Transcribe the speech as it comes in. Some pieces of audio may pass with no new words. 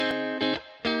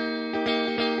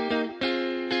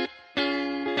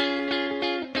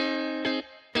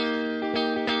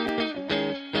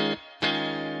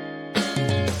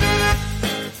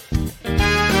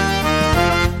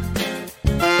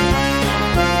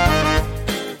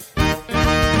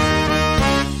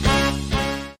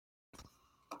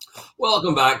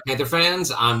Welcome back, Panther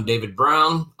fans. I'm David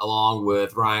Brown, along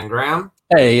with Ryan Graham.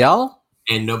 Hey, y'all.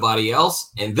 And nobody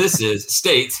else. And this is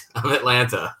State of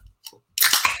Atlanta.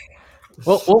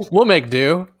 We'll make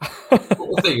do.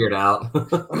 We'll figure it out.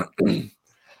 And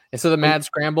so the mad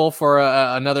scramble for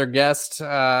another guest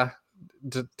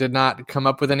did not come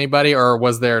up with anybody, or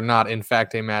was there not, in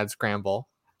fact, a mad scramble?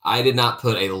 I did not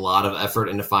put a lot of effort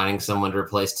into finding someone to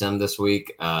replace Tim this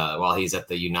week while he's at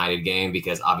the United game,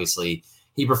 because obviously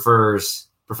he prefers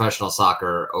professional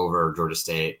soccer over Georgia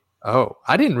State. Oh,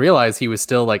 I didn't realize he was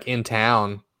still in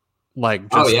town. No,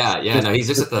 he's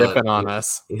just at dipping on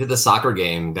us. He's at the soccer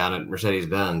game down at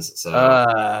Mercedes-Benz. So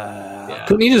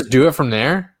couldn't he just do it from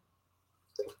there?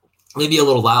 Maybe a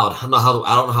little loud. I don't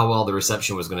know how well the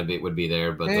reception would be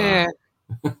there, but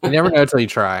you never know till you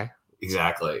try.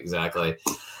 Exactly.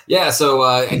 Yeah, so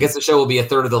I guess the show will be a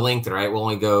third of the length, right? We'll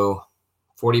only go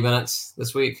 40 minutes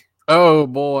this week. Oh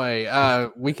boy,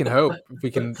 we can hope we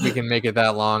can make it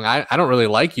that long. I don't really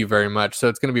like you very much, so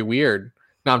it's going to be weird.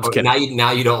 No, I'm just kidding.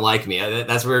 Now you don't like me.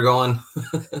 That's where you're going.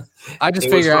 I just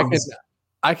figure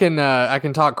I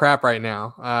can talk crap right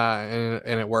now,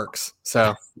 and it works.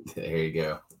 So there you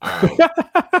go. All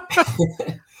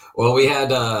right. Well, we had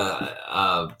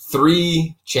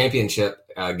 3 championship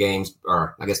games,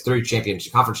 or I guess 3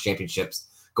 conference championships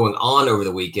going on over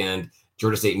the weekend.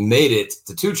 Georgia State made it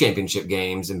to 2 championship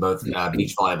games in both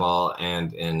beach volleyball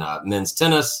and in men's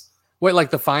tennis. Wait, like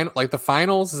the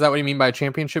finals? Is that what you mean by a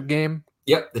championship game?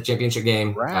 Yep, the championship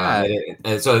game. Right.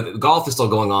 So golf is still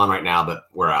going on right now, but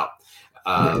we're out.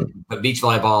 But beach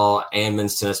volleyball and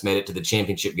men's tennis made it to the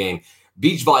championship game.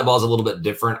 Beach volleyball is a little bit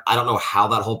different. I don't know how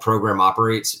that whole program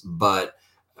operates, but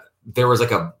there was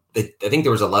I think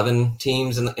there was 11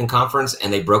 teams in conference,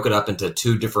 and they broke it up into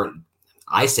 2 different,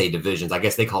 I say divisions. I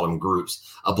guess they call them groups,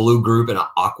 a blue group and an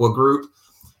aqua group.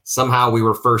 Somehow we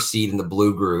were first seed in the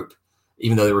blue group,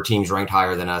 even though there were teams ranked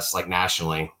higher than us,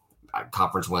 nationally,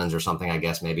 conference wins or something, I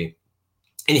guess, maybe.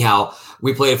 Anyhow,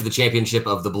 we played for the championship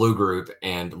of the blue group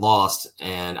and lost,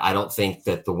 and I don't think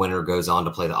that the winner goes on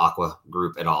to play the aqua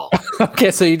group at all.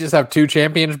 Okay, so you just have 2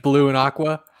 champions, blue and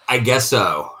aqua? I guess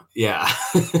so, yeah.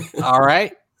 All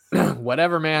right.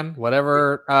 Whatever, man.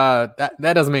 Whatever.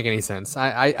 That doesn't make any sense.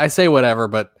 I say whatever,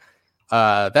 but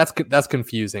that's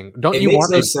confusing. Don't you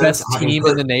want the best team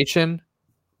in the nation?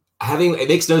 It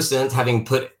makes no sense having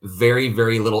put very,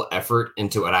 very little effort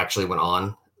into what actually went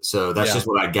on. So that's just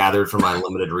what I gathered from my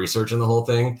limited research in the whole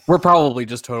thing. We're probably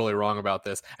just totally wrong about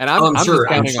this, and I'm just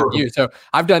counting on you. So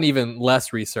I've done even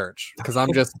less research because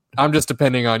I'm just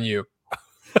depending on you.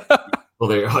 Well,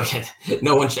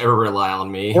 no one should ever rely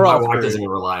on me. My wife doesn't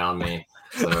even rely on me,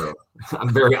 so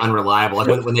I'm very unreliable.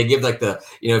 When they give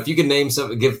if you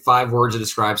can give 5 words to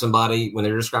describe somebody, when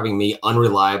they're describing me,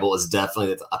 unreliable is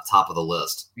definitely at the top of the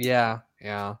list. Yeah.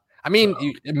 I mean,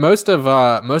 most of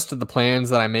the plans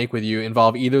that I make with you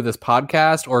involve either this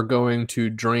podcast or going to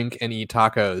drink and eat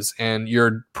tacos, and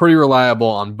you're pretty reliable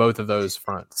on both of those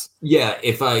fronts. Yeah,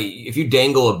 if you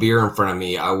dangle a beer in front of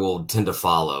me, I will tend to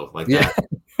follow that.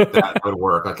 That would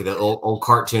work. Like the old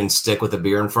cartoon stick with a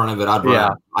beer in front of it. I'd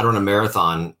run a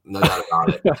marathon, no doubt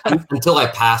about it, until I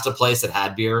passed a place that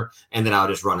had beer, and then I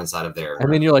would just run inside of there.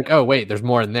 And then you're like, oh wait, there's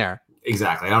more in there.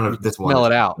 Exactly. I don't know if this one smell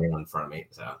it out in front of me.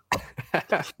 So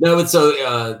no, but so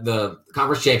the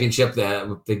conference championship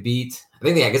that they beat,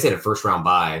 I guess they had a first round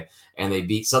bye, and they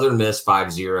beat Southern Miss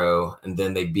 5-0, and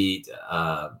then they beat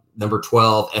number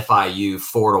 12 FIU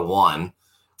 4-1.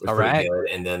 All right. Good.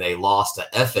 And then they lost to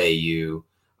FAU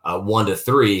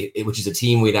 1-3, which is a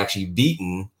team we'd actually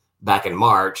beaten back in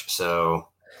March. So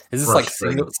is this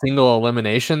single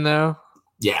elimination though?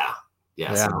 Yeah.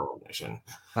 Single elimination.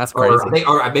 That's crazy.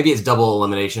 Or maybe it's double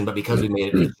elimination, but because we made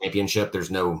it to the championship, there's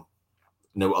no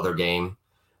other game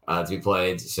to be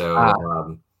played. So I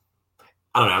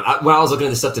don't know. When I was looking at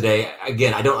this stuff today,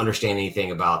 again, I don't understand anything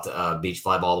about beach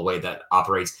volleyball, the way that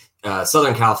operates.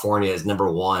 Southern California is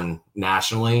number 1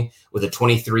 nationally with a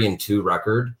 23-2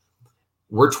 record.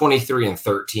 We're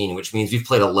 23-13, which means we've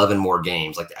played 11 more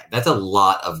games. That's a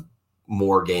lot of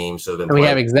more games. So we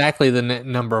have exactly the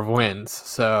number of wins.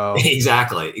 So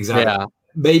exactly. Yeah.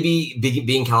 Maybe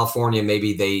being California,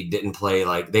 maybe they didn't play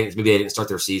maybe they didn't start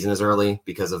their season as early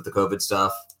because of the COVID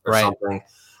stuff or something.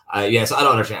 So I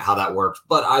don't understand how that works,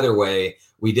 but either way,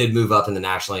 we did move up in the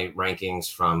national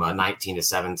rankings from 19 to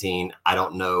 17. I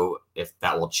don't know if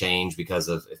that will change because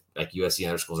of if USC and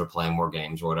other schools are playing more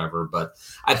games or whatever, but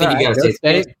I think you got to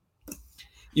say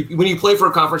when you play for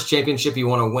a conference championship, you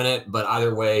want to win it, but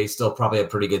either way, still probably a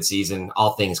pretty good season,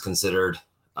 all things considered,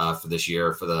 for this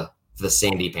year for the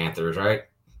Sandy Panthers, right?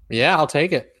 Yeah, I'll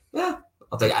take it. Yeah.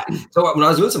 I'll take it. So when I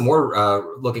was doing some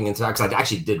more looking into it, because I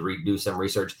actually did do some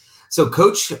research. So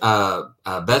Coach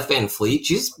Beth Van Fleet,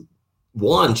 she's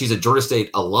a Georgia State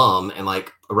alum and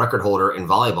like a record holder in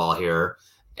volleyball here,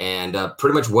 and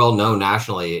pretty much well known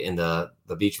nationally in the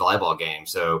beach volleyball game.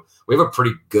 So we have a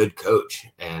pretty good coach,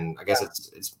 and I guess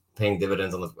it's paying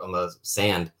dividends on the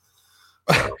sand.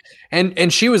 So.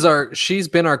 and she's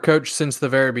been our coach since the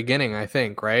very beginning, I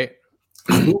think, right?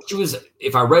 I think she was,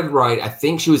 if I read right, I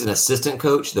think she was an assistant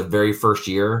coach the very first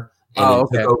year, and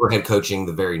then took over head coaching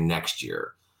the very next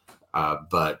year.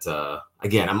 But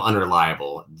again, I'm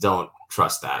unreliable. Don't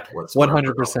trust that.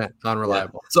 100%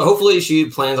 unreliable. Yeah. So hopefully she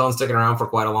plans on sticking around for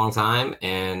quite a long time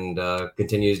and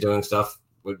continues doing stuff.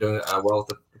 We're doing well with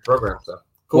the program. So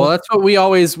cool. Well, that's what we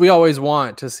always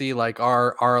want to see, like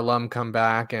our alum come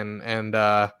back and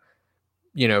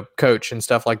coach and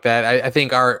stuff like that. I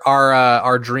think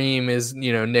our dream is,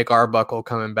 Nick Arbuckle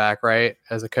coming back, right,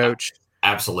 as a coach.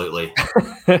 Absolutely.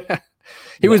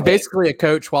 He was basically a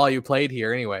coach while you played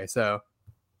here anyway. So.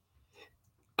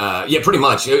 Yeah, pretty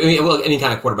much. I mean, well, any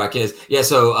kind of quarterback is. Yeah,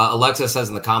 so Alexa says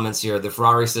in the comments here, the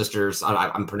Ferrari sisters,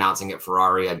 I'm pronouncing it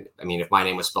Ferrari. I mean, if my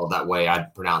name was spelled that way,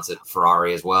 I'd pronounce it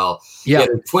Ferrari as well. Yeah,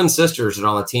 the twin sisters are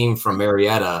on the team from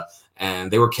Marietta, and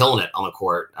they were killing it on the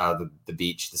court, the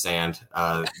beach, the sand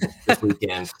this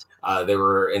weekend. They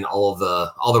were in all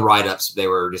the write-ups. They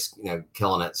were just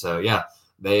killing it. So yeah,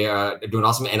 they are doing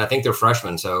awesome, and I think they're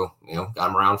freshmen. So got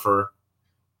them around for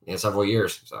several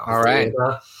years. So all right.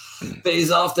 Phase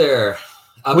off there.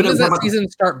 When does that season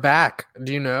start back?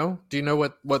 Do you know? Do you know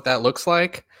what that looks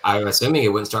like? I'm assuming it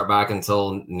wouldn't start back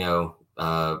until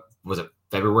was it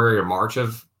February or March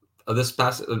of this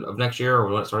past of next year, or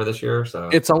when it started this year? So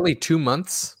it's only 2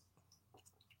 months.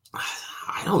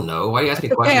 I don't know. Why are you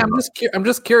asking me questions? I'm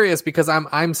just curious because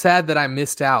I'm sad that I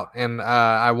missed out, and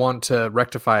I want to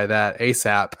rectify that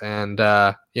ASAP. And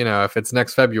if it's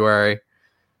next February.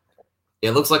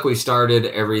 It looks like we started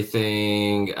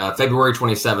everything. February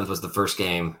 27th was the first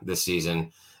game this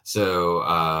season. So,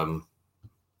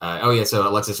 so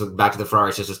Alexis, back to the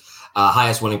Ferrari sisters,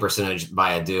 highest winning percentage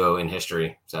by a duo in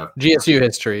history. So GSU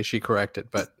history, she corrected,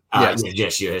 but yes.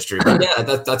 GSU history. But yeah,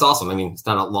 that's awesome. I mean, it's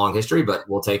not a long history, but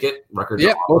we'll take it. Records.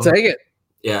 Yeah, we'll take it.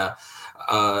 Yeah.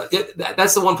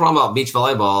 That's the one problem about beach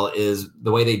volleyball is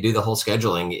the way they do the whole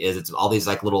scheduling is it's all these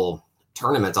like little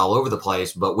tournaments all over the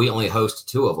place, but we only host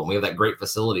 2 of them. We have that great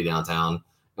facility downtown,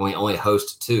 and we only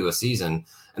host 2 a season.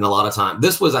 And a lot of time,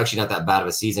 this was actually not that bad of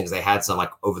a season because they had some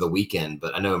like over the weekend.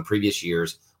 But I know in previous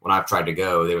years when I've tried to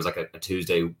go, there was like a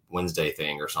Tuesday, Wednesday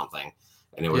thing or something,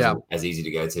 and it wasn't as easy to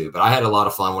go to. But I had a lot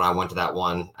of fun when I went to that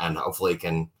one, and hopefully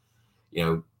can,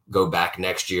 go back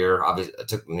next year. Obviously, I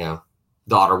took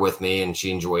daughter with me, and she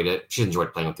enjoyed it. She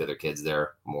enjoyed playing with the other kids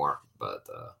there more, but.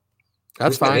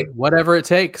 That's fine. Whatever it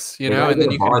takes, and then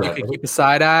you can keep a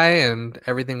side eye and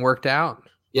everything worked out.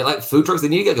 Yeah, like food trucks, they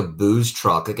need like a booze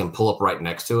truck that can pull up right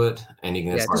next to it, and you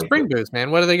can just bring booze, man.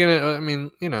 What are they gonna? I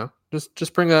mean,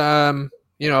 just bring a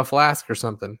a flask or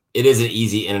something. It is an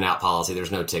easy in and out policy. There's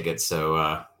no tickets,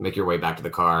 so make your way back to the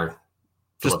car.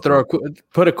 Just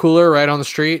put a cooler right on the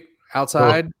street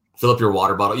outside. Fill up your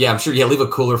water bottle. Yeah, I'm sure. Yeah, leave a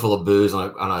cooler full of booze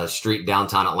on a street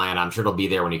downtown Atlanta. I'm sure it'll be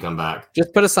there when you come back.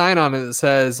 Just put a sign on it that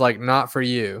says like "Not for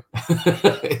you."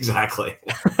 Exactly.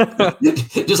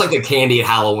 Just like the candy at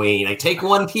Halloween. Like take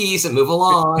one piece and move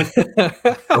along.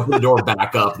 Open the door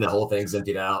back up, and the whole thing's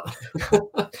emptied out.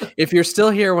 If you're still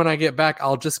here when I get back,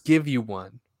 I'll just give you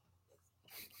one.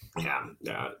 Yeah.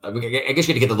 I guess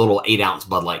you had to get the little 8-ounce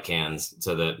Bud Light cans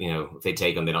so that if they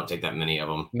take them, they don't take that many of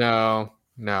them. No.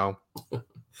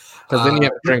 Because then you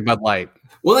have to drink Bud Light.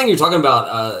 One thing you're talking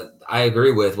about, I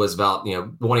agree with, was about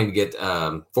wanting to get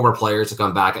former players to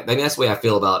come back. I mean, that's the way I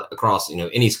feel about across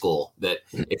any school. That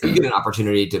if you get an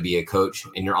opportunity to be a coach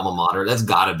in your alma mater, that's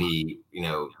got to be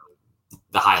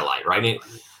the highlight, right?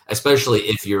 Especially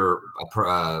if your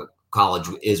college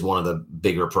is one of the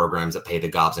bigger programs that pay the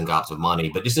gobs and gobs of money.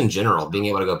 But just in general, being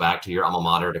able to go back to your alma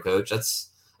mater to coach, that's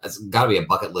got to be a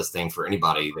bucket list thing for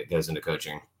anybody that goes into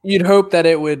coaching. You'd hope that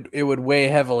it would weigh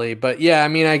heavily, but yeah, I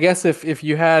mean, I guess if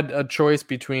you had a choice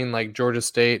between like Georgia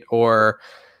State or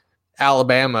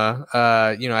Alabama,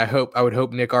 I would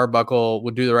hope Nick Arbuckle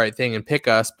would do the right thing and pick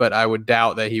us, but I would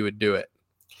doubt that he would do it.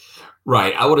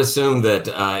 Right. I would assume that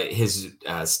his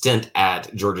stint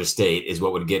at Georgia State is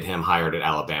what would get him hired at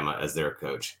Alabama as their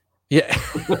coach. Yeah.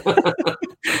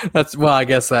 I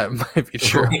guess that might be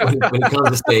true. When it comes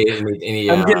to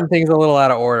state, I'm getting things a little out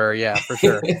of order. Yeah, for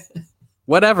sure.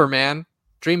 Whatever, man.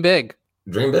 Dream big.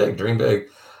 Dream big.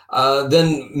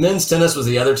 Then men's tennis was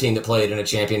the other team that played in a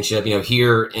championship,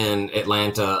 here in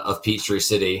Atlanta of Peachtree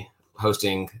City,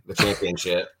 hosting the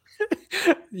championship.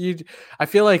 I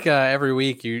feel like every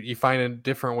week you find a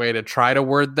different way to try to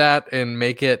word that and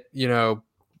make it,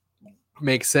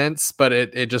 make sense, but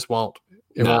it just won't.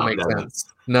 It won't make sense.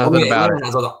 Nothing about Atlanta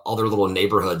has all their little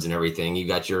neighborhoods and everything. You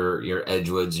got your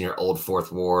Edgewoods and your Old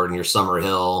Fourth Ward and your Summer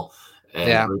Hill and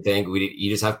everything. You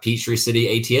just have Peachtree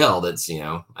City ATL. That's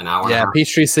an hour. Yeah,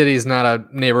 Peachtree City is not a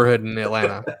neighborhood in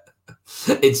Atlanta.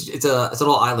 It's a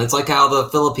little island. It's like how the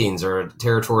Philippines are a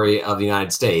territory of the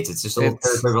United States. It's just a little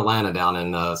territory of Atlanta down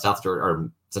in South Georgia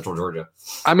or Central Georgia.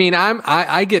 I mean,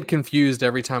 I get confused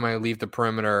every time I leave the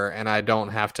perimeter and I don't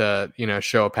have to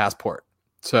show a passport.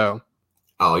 So.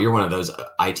 Oh, you're one of those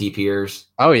IT peers.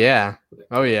 Oh yeah.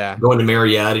 Going to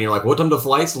Marietta, and you're like, "What time do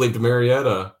flights leave to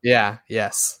Marietta?" Yeah.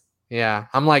 Yes. Yeah.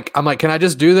 I'm like, can I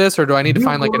just do this, or do I need to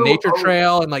find like a nature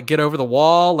trail and like get over the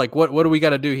wall? Like, what do we got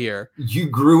to do here?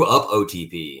 You grew up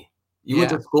OTP. You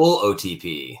went to school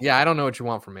OTP. Yeah, I don't know what you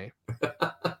want from me.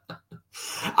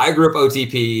 I grew up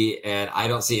OTP, and I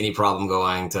don't see any problem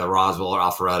going to Roswell or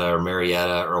Alpharetta or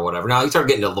Marietta or whatever. Now you start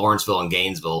getting to Lawrenceville and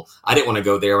Gainesville. I didn't want to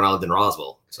go there when I lived in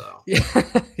Roswell. So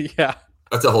yeah,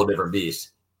 that's a whole different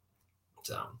beast.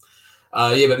 So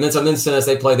but men's tennis,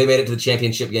 they made it to the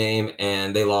championship game,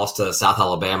 and they lost to South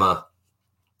Alabama.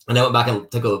 And I went back and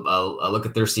took a look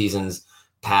at their seasons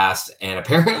past, and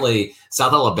apparently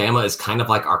South Alabama is kind of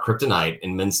like our kryptonite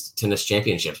in men's tennis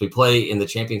championships. We play in the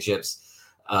championships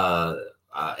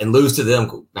and lose to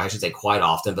them, I should say, quite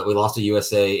often, but we lost to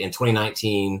USA in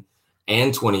 2019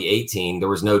 and 2018. There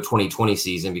was no 2020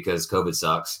 season because COVID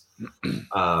sucks.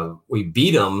 We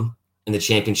beat them in the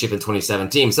championship in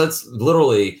 2017. So that's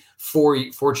literally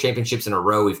four championships in a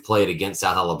row we've played against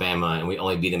South Alabama, and we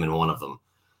only beat them in one of them.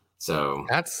 So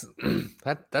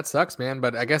that sucks, man.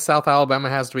 But I guess South Alabama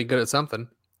has to be good at something.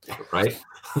 Right.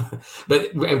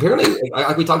 But apparently,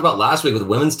 like we talked about last week with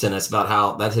women's tennis, about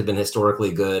how that had been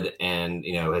historically good and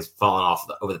has fallen off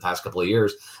over the past couple of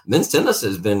years. Men's tennis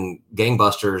has been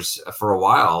gangbusters for a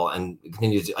while and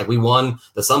continues. Like, we won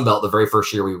the Sun Belt the very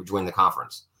first year we joined the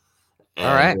conference. And,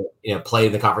 all right. Played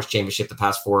in the conference championship the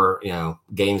past four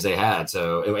games they had.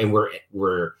 So and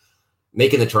we're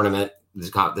making the tournament.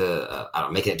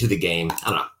 Making it to the game. I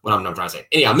don't know what I'm trying to say.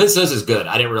 Anyhow, men's tennis is good.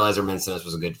 I didn't realize their men's tennis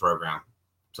was a good program.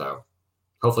 So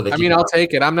hopefully I'll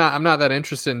take it. I'm not that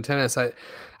interested in tennis.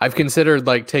 I've considered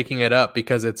like taking it up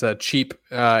because it's a cheap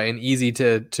and easy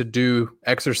to do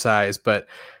exercise, but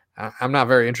I'm not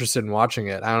very interested in watching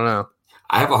it. I don't know.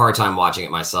 I have a hard time watching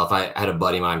it myself. I had a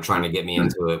buddy of mine trying to get me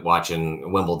into it,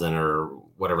 watching Wimbledon or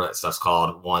whatever that stuff's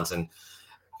called once. And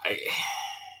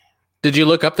did you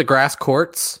look up the grass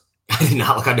courts? I did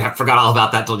not look. I forgot all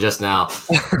about that till just now.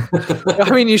 I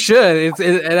mean, you should.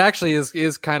 It actually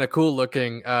is kind of cool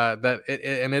looking.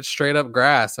 And it's straight up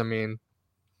grass. I mean,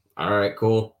 all right,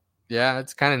 cool. Yeah,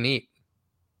 it's kind of neat.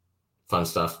 Fun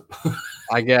stuff.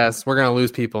 I guess we're gonna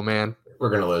lose people, man. We're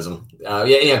gonna lose them.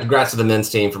 Yeah. Congrats to the men's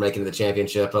team for making the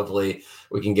championship. Hopefully,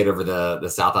 we can get over the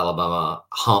South Alabama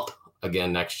hump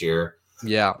again next year.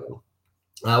 Yeah.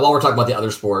 While we're talking about the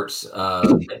other sports.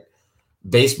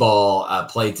 Baseball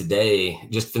played today,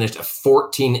 just finished a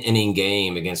 14-inning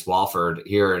game against Wofford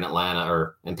here in Atlanta,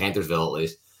 or in Panthersville at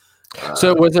least.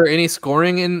 So was there any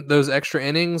scoring in those extra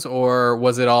innings, or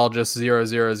was it all just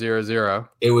 0-0-0-0?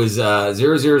 It was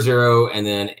 0-0-0, and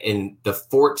then in the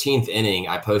 14th inning,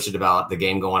 I posted about the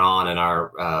game going on in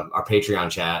our Patreon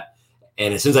chat,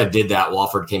 and as soon as I did that,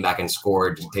 Wofford came back and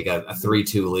scored to take a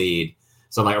 3-2 lead.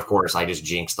 So I'm like, of course, I just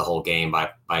jinxed the whole game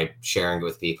by sharing it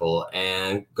with people.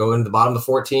 And going to the bottom of the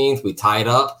 14th, we tied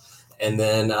up. And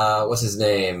then, what's his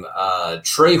name?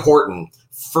 Trey Horton,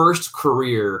 first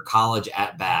career college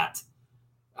at-bat,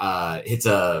 hits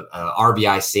a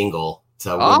RBI single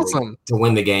to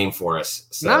win the game for us.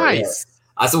 So, nice.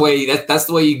 Yeah, that's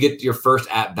the way you get your first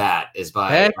at-bat, is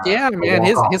by heck yeah, man.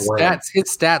 His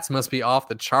stats must be off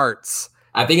the charts.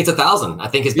 I think it's 1,000. I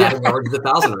think his batting average is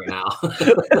 1,000 right now.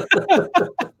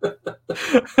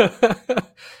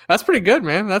 That's pretty good,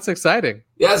 man. That's exciting.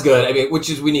 Yeah, that's good. I mean,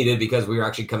 we needed, because we were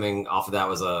actually coming off of that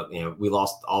we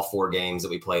lost all 4 games that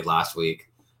we played last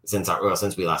week since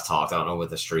we last talked. I don't know what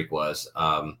the streak was.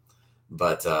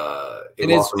 But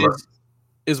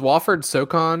is Wofford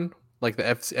SoCon, like the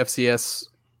FCS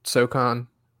SoCon?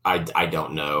 I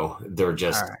don't know. They're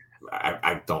just right.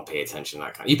 I don't pay attention to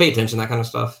that kind. You pay attention to that kind of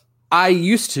stuff? I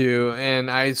used to, and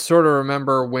I sort of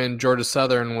remember when Georgia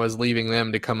Southern was leaving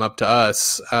them to come up to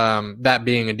us, that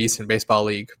being a decent baseball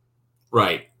league.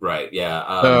 Right,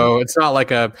 yeah. So it's not like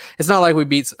we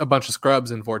beat a bunch of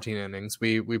scrubs in 14 innings.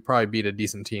 We probably beat a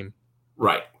decent team.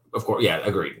 Right, of course. Yeah,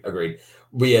 agreed.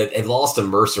 We had lost to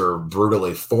Mercer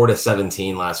brutally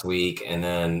 4-17 last week, and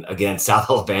then again South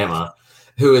Alabama,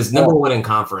 who is number one in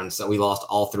conference. That we lost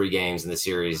all 3 games in the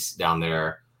series down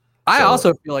there. I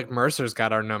also feel like Mercer's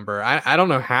got our number. I don't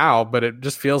know how, but it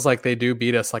just feels like they do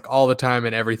beat us like all the time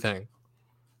and everything.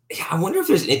 Yeah, I wonder if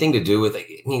there's anything to do with it.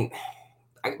 I mean,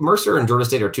 Mercer and Georgia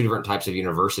State are 2 different types of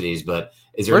universities, but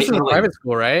is there Mercer's a private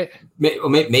school, right?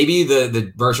 Maybe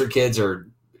the Mercer kids are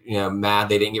mad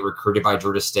they didn't get recruited by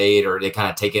Georgia State, or they kind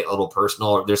of take it a little personal,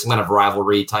 or there's some kind of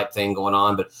rivalry type thing going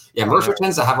on. But yeah, Mercer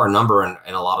tends to have our number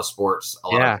in a lot of sports a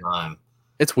lot of the time.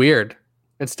 It's weird.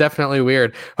 It's definitely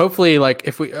weird. Hopefully, like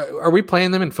if we are we playing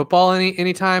them in football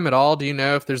any time at all? Do you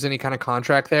know if there's any kind of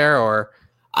contract there? Or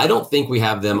I don't think we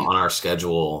have them on our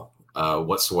schedule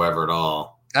whatsoever at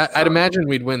all. I'd imagine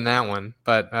we'd win that one,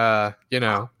 but I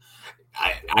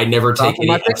never take any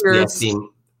FCS team.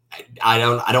 I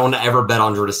don't want to ever bet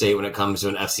on Georgia State when it comes to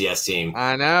an FCS team.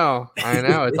 I know.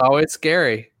 It's always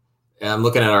scary. I'm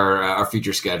looking at our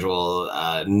future schedule.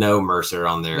 No Mercer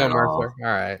on there. No at Mercer.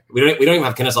 All right. We don't even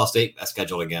have Kennesaw State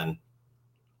scheduled again.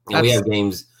 And we have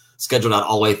games scheduled out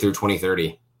all the way through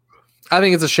 2030. I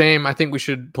think it's a shame. I think we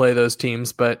should play those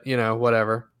teams, but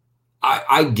whatever.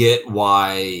 I get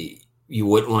why you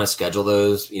wouldn't want to schedule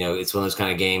those. It's one of those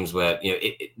kind of games where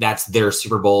that's their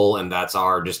Super Bowl and that's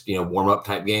our just warm up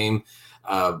type game.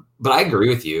 But I agree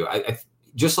with you. I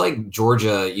just like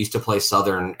Georgia used to play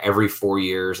Southern every 4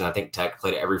 years, and I think Tech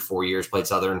played it every 4 years, played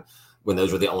Southern when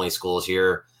those were the only schools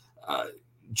here.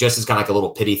 Just as kind of like a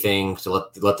little pity thing to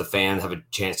let the fans have a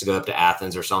chance to go up to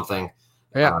Athens or something.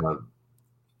 Yeah.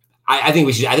 I think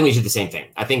we should do the same thing.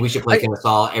 I think we should play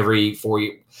Kennesaw every 4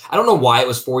 years. I don't know why it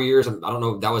was 4 years. I don't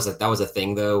know. That was a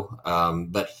thing though.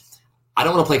 But I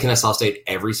don't want to play Kennesaw State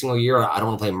every single year. I don't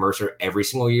want to play Mercer every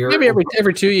single year. Maybe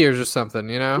every 2 years or something.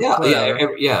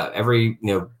 Every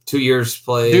 2 years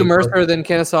play. Do Mercer then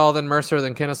Kennesaw, then Mercer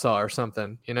then Kennesaw or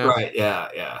something. Right?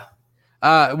 Yeah.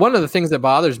 One of the things that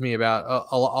bothers me about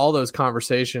all those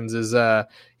conversations is,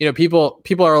 people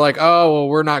are like, oh, well,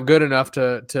 we're not good enough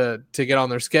to get on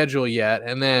their schedule yet.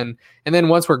 And then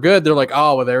once we're good, they're like,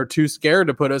 oh, well, they're too scared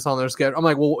to put us on their schedule. I'm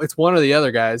like, well, it's one or the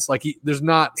other, guys. Like, there's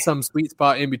not some sweet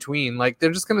spot in between. Like,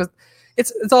 they're just going to,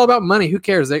 it's all about money. Who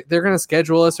cares? They're going to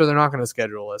schedule us or they're not going to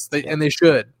schedule us. And they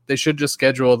should just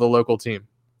schedule the local team.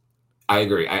 I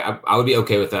agree. I would be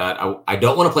okay with that. I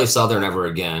don't want to play Southern ever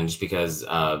again just because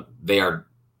they are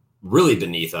really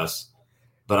beneath us.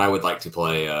 But I would like to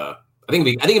play. I think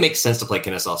it makes sense to play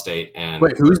Kennesaw State. And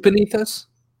wait, who's beneath us?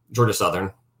 Georgia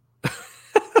Southern.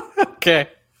 Okay,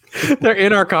 they're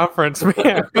in our conference,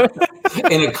 man.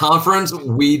 In a conference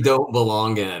we don't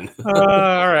belong in.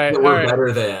 All right, we're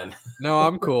better than. No,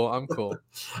 I'm cool.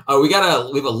 We have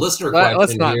a listener question.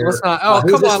 Let's not. Oh,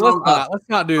 come on. Let's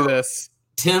not do this.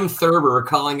 Tim Thurber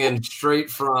calling in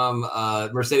straight from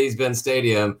Mercedes-Benz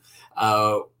Stadium.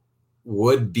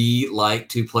 Would be like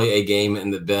to play a game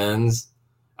in the Benz?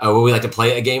 Would we like to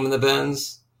play a game in the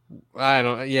Benz? I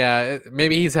don't. Yeah,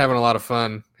 maybe he's having a lot of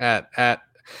fun at.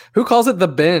 Who calls it the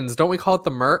Benz? Don't we call it the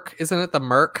Merc? Isn't it the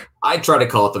Merc? I try to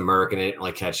call it the Merc, and it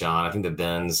didn't catch on. I think the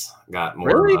Benz got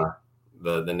more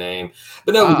the name.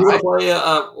 But no, would you want to play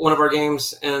one of our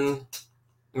games in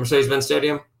Mercedes-Benz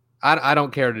Stadium? I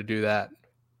don't care to do that.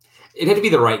 It'd have to be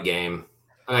the right game.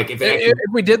 Like if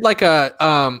we did like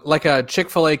a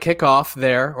Chick-fil-A kickoff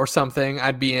there or something,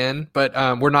 I'd be in. But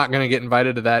we're not going to get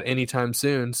invited to that anytime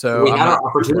soon. So we had an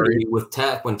opportunity with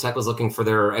Tech when Tech was looking for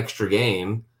their extra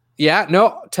game. Yeah,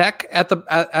 no, Tech at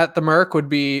the Merc would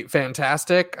be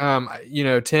fantastic.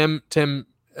 Tim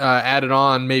added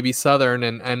on maybe Southern,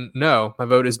 and no, my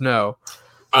vote is no.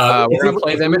 We're going to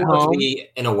play them at home.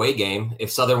 An away game.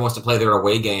 If Southern wants to play their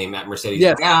away game at Mercedes,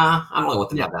 yes. I don't really want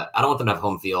them to have that. I don't want them to have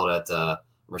home field at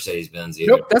Mercedes-Benz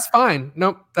either. Nope, that's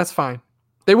fine.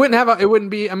 They wouldn't have. It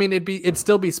wouldn't be. I mean, it'd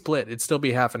still be split. It'd still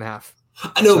be half and half.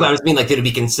 I know, but I just mean like it'd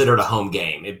be considered a home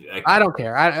game. I don't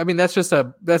care. I mean, that's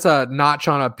a notch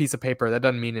on a piece of paper. That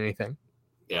doesn't mean anything.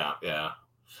 Yeah.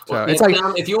 Well, it's like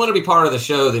if you want to be part of the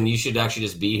show, then you should actually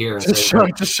just be here and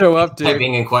just show up, dude.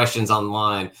 Typing in questions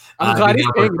online. I'm glad he's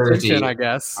paying attention. I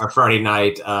guess our Friday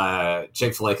night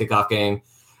Chick-fil-A kickoff game.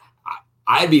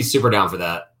 I'd be super down for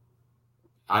that.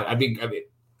 I'd be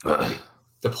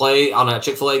to play on a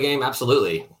Chick-fil-A game.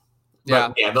 Absolutely.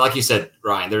 But like you said,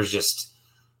 Ryan,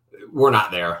 we're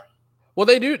not there. Well,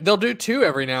 they'll do 2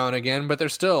 every now and again, but they're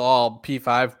still all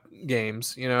P5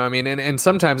 games, I mean, and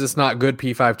sometimes it's not good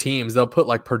P5 teams. They'll put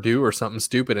like Purdue or something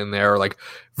stupid in there, or like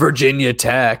Virginia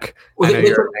Tech. When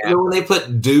they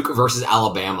put Duke versus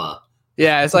Alabama,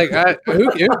 Yeah, it's like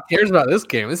who cares about this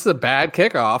game? This is a bad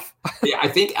kickoff. Yeah, I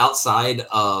think outside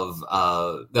of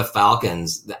the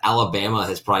Falcons, the Alabama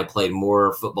has probably played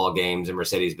more football games in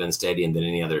Mercedes-Benz Stadium than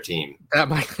any other team.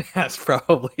 That's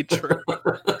probably true.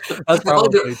 That's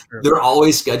probably true. They're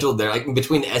always scheduled there, like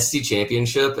between the SC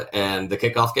Championship and the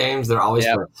kickoff games. They're always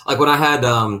like when I had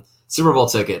Super Bowl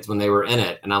tickets when they were in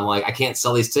it, and I'm like, I can't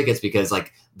sell these tickets because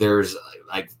like there's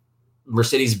like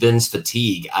Mercedes-Benz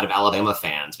fatigue out of Alabama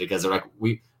fans because they're like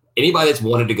anybody that's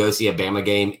wanted to go see a Bama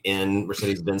game in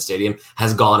Mercedes-Benz Stadium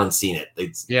has gone and seen it.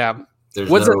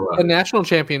 Was it a national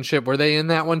championship? Were they in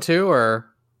that one too, or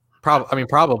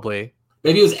probably.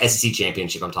 Maybe it was SEC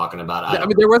championship I'm talking about. I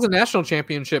mean, there was a national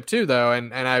championship too, though,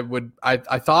 and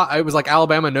I thought it was like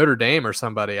Alabama Notre Dame or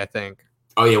somebody. I think.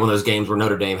 Oh yeah, one of those games where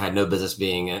Notre Dame had no business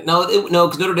being in. No,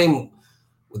 because Notre Dame.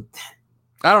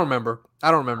 I don't remember,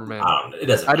 man. It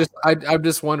doesn't. I'm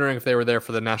just wondering if they were there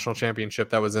for the national championship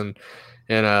that was in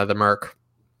the Merc.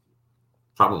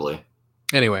 Probably.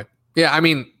 Anyway, yeah, I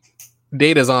mean,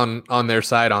 data's on their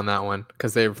side on that one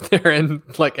because they're in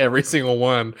like every single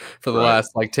one for the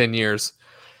last like 10 years.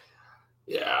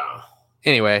 Yeah.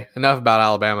 Anyway, enough about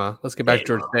Alabama. Let's get back to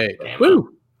Georgia State. Bama.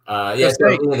 Woo!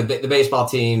 The baseball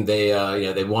team,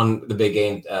 they won the big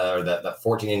game or the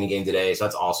 14-inning game today, so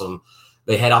that's awesome.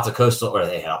 They head out to Coastal,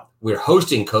 we're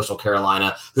hosting Coastal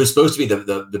Carolina, who's supposed to be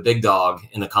the big dog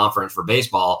in the conference for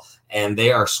baseball, and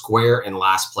they are square in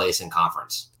last place in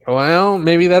conference. Well,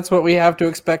 maybe that's what we have to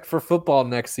expect for football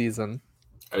next season.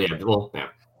 Oh yeah,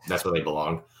 that's where they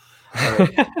belong.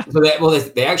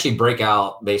 They actually break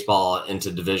out baseball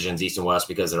into divisions, East and West,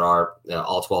 because there are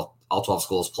all 12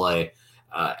 schools play,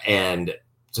 and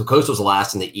so Coastal's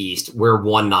last in the East. We're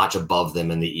one notch above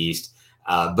them in the East.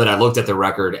 But I looked at the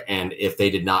record, and if they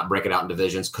did not break it out in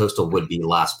divisions, Coastal would be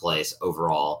last place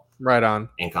overall. Right on.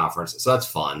 In conference. So that's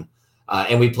fun.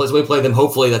 And we play them.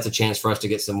 Hopefully that's a chance for us to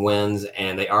get some wins.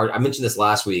 And I mentioned this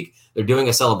last week. They're doing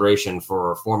a celebration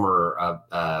for former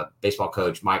baseball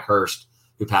coach Mike Hurst,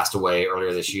 who passed away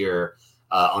earlier this year,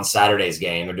 on Saturday's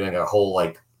game. They're doing a whole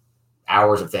like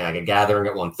hours of thing, like a gathering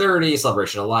at 1:30,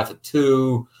 celebration of life at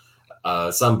 2,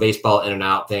 some baseball in and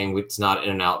out thing. It's not In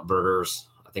and Out burgers.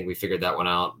 I think we figured that one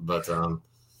out, but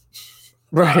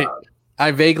right.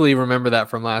 I vaguely remember that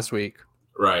from last week.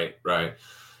 Right.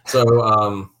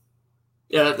 So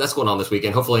that's going on this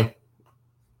weekend. Hopefully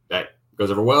that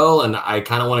goes over well, and I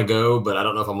kind of want to go, but I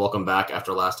don't know if I'm welcome back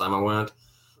after last time I went.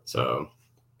 So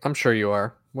I'm sure you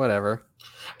are. Whatever.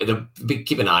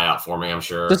 Keep an eye out for me. I'm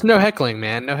sure. There's no heckling,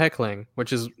 man. No heckling,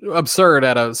 which is absurd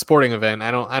at a sporting event.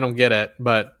 I don't get it,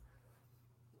 but.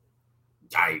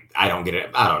 I don't get it.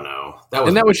 I don't know.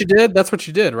 Isn't that what you did? That's what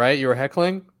you did, right? You were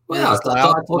heckling? Well,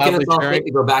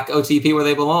 to go back OTP where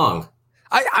they belong.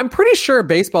 I'm pretty sure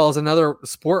baseball is another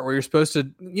sport where you're supposed to,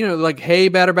 like, hey,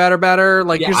 batter.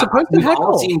 Like, you're supposed to heckle.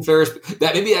 All seen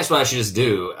maybe that's what I should just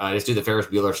do. Just do the Ferris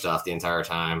Bueller stuff the entire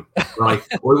time. Like,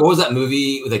 what was that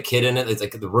movie with a kid in it? It's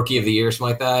like the Rookie of the Year,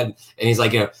 something like that. And he's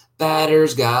like,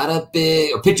 batter's got a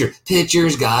big, or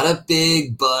pitcher's got a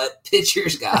big butt.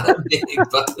 Pitcher's got a big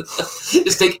butt.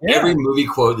 Just take every movie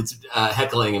quote that's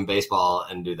heckling in baseball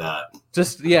and do that.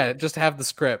 Just have the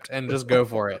script and just go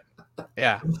for it.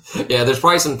 Yeah. There's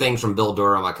probably some things from Bill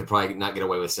Durham I could probably not get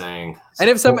away with saying.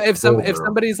 And if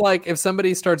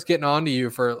somebody starts getting on to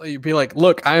you you'd be like,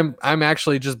 look, I'm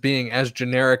actually just being as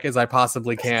generic as I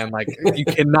possibly can. Like, you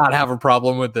cannot have a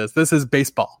problem with this. This is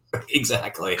baseball.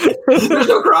 Exactly. There's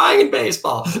no crying in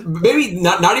baseball. Maybe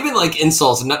not even like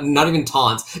insults, not even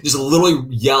taunts. Just literally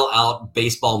yell out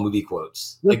baseball movie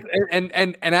quotes. Like,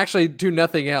 and actually do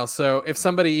nothing else. So if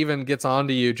somebody even gets on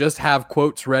to you, just have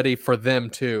quotes ready for them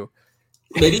too.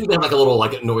 Maybe you can have like a little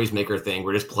like noisemaker thing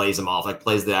where it just plays them off, like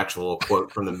plays the actual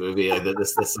quote from the movie, like the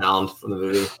sound from the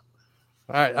movie.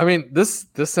 All right. I mean, this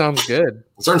sounds good.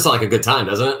 It's starting to sound like a good time,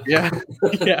 doesn't it? Yeah.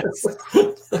 Yes.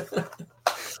 So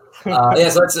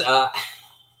that's I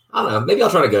don't know. Maybe I'll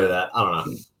try to go to that. I don't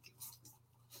know.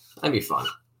 That'd be fun.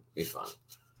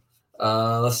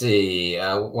 Let's see.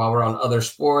 While we're on other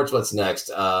sports, what's next?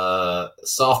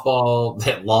 Softball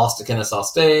that lost to Kennesaw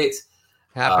State.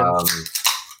 Happens.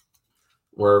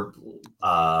 We're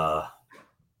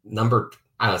number.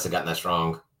 I must have gotten that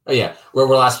wrong. Oh yeah, we're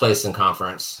last place in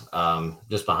conference,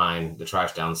 just behind the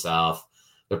Trash Down South.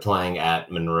 They're playing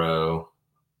at Monroe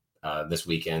this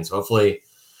weekend, so hopefully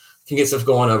can get stuff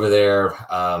going over there.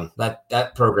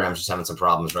 That program's just having some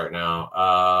problems right now.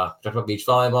 Talk about beach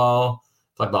volleyball.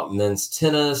 Talk about men's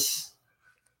tennis.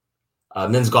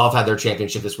 Men's golf had their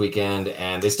championship this weekend,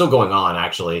 and it's still going on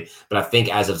actually. But I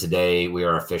think as of today, we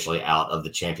are officially out of the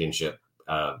championship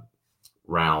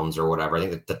rounds or whatever. I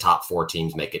think the top 4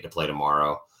 teams make it to play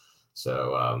tomorrow.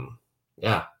 So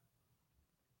yeah,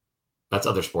 that's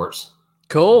other sports.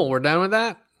 Cool. We're done with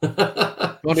that.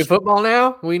 Want to do football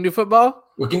now? We can do football.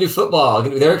 We can do football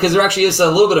because there actually is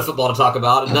a little bit of football to talk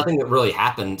about. Nothing that really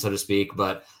happened, so to speak,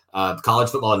 but College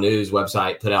Football News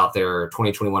website put out their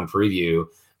 2021 preview,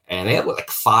 and they have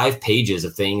like 5 pages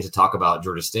of things to talk about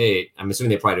Georgia State. I'm assuming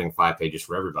they're probably doing 5 pages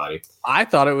for everybody. I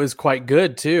thought it was quite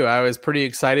good too. I was pretty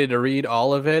excited to read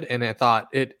all of it, and I thought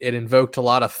it invoked a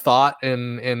lot of thought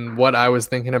in what I was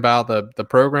thinking about the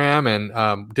program,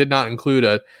 and did not include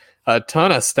a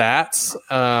ton of stats,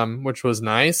 which was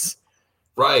nice.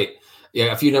 Right.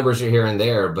 Yeah, a few numbers here and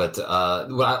there, but what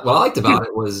I liked about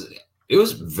it was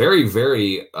very,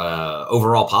 very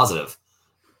overall positive.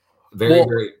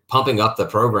 Very pumping up the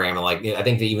program. And like, I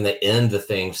think that even they end the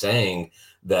thing saying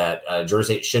that Georgia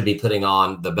State should be putting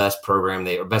on the best program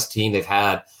or best team they've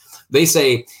had. They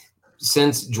say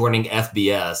since joining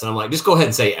FBS, and I'm like, just go ahead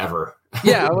and say ever.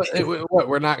 Yeah,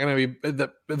 we're not going to be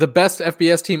the best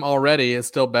FBS team already is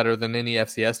still better than any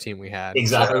FCS team we had.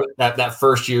 Exactly. So. That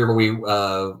first year where we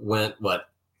went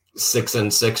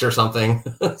 6-6 or something.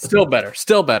 Still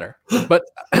better. But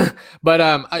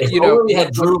if we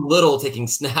had Drew Little taking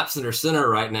snaps under center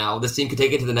right now, this team could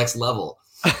take it to the next level.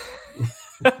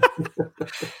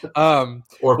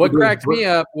 What cracked me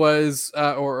up was,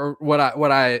 or what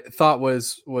I thought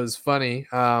was funny,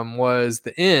 was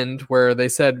the end where they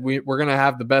said we're going to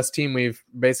have the best team we've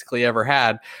basically ever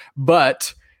had,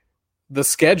 but the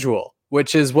schedule,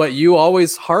 which is what you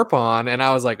always harp on, and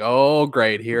I was like, oh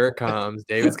great, here it comes.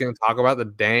 David's going to talk about the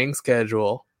dang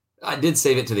schedule. I did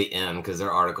save it to the end because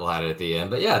their article had it at the end.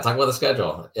 But yeah, talk about the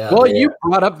schedule. Yeah. Well, you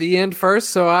brought up the end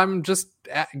first, so I'm just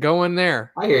going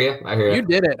there. I hear you. You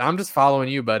did it. I'm just following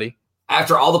you, buddy.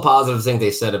 After all the positive things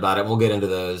they said about it, we'll get into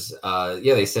those.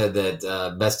 They said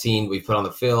that best team we've put on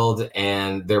the field,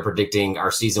 and they're predicting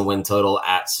our season win total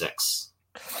at 6.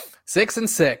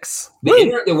 6-6.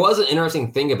 There was an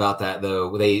interesting thing about that,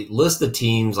 though. They list the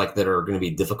teams like that are going to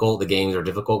be difficult. The games are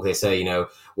difficult. They say,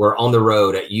 we're on the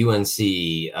road at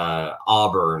UNC,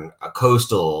 Auburn,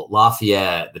 Coastal,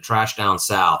 Lafayette, the Trash Down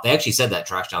South. They actually said that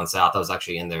Trash Down South. I was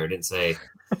actually in there. It didn't say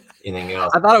anything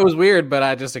else. I thought it was weird, but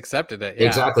I just accepted it. Yeah.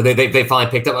 Exactly. They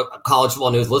finally picked up. College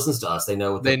Football News listens to us. They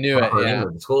know what they knew it. Yeah.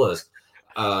 The school is.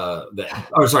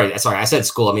 Sorry. I said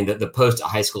school. I mean the post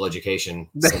high school education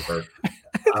center.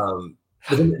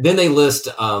 But then they list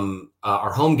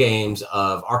our home games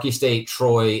of Arky State,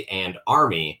 Troy, and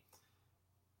Army.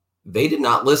 They did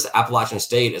not list Appalachian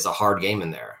State as a hard game in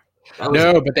there.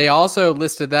 But they also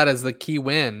listed that as the key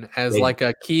win, as like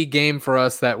a key game for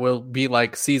us that will be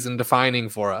like season defining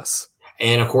for us.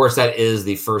 And of course, that is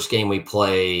the first game we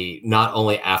play not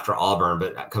only after Auburn,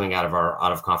 but coming out of our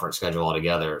out of conference schedule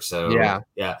altogether. So yeah.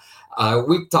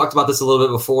 We talked about this a little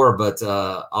bit before, but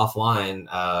offline,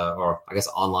 or I guess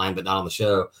online, but not on the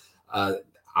show.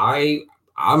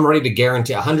 I'm ready to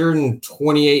guarantee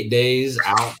 128 days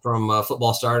out from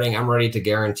football starting. I'm ready to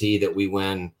guarantee that we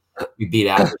beat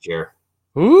App this year.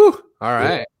 Ooh, all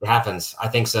right. It happens. I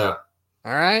think so.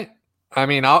 All right. I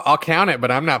mean, I'll count it, but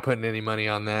I'm not putting any money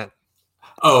on that.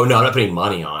 Oh no, I'm not putting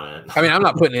money on it. I mean, I'm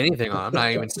not putting anything on. I'm not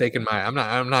even staking I'm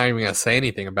not even going to say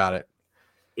anything about it.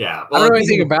 Yeah, well, I don't know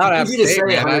anything about App State.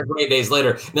 128 days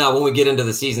later. Now, when we get into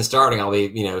the season starting, I'll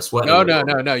be sweating.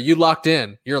 No. You locked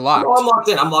in. You're locked. No,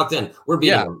 I'm locked in. We're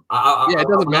beating them. It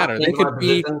doesn't matter. They could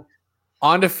be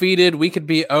undefeated. We could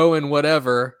be 0 and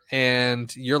whatever,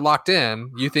 and you're locked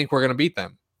in. You think we're going to beat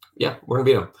them? Yeah, we're going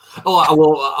to beat them. Oh,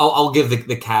 I'll give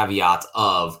the caveat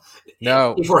of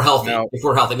if we're healthy. No. If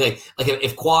we're healthy, like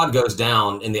if Quad goes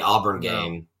down in the Auburn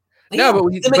game. No,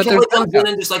 but Kelly comes in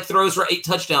and just throws for 8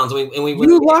 touchdowns, and we win.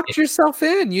 You locked yourself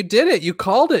in. You did it. You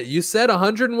called it. You said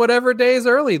 100 and whatever days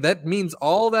early. That means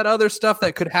all that other stuff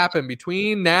that could happen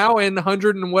between now and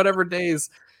 100 and whatever days.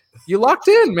 You locked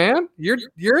in, man. You're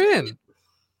in.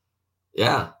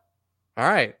 Yeah. All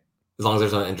right. As long as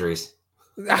there's no injuries.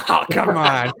 Oh, come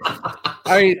on.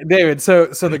 I mean, David, so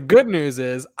the good news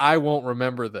is I won't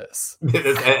remember this.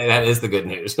 That is the good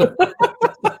news.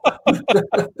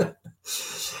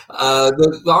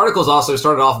 The articles also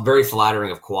started off very flattering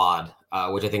of Quad,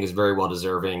 which I think is very well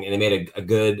deserving. And they made a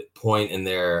good point in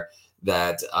there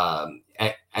that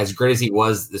as great as he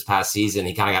was this past season,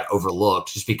 he kind of got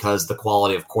overlooked just because the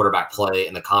quality of quarterback play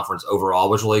in the conference overall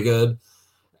was really good.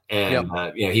 And,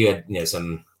 he had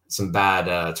some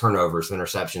bad turnovers, some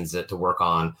interceptions to work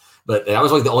on. But that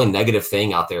was like the only negative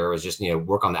thing out there was just,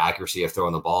 work on the accuracy of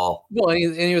throwing the ball. Well,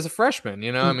 and he was a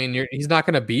freshman, I mean, he's not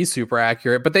going to be super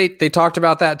accurate, but they talked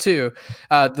about that too.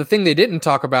 The thing they didn't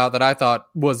talk about that I thought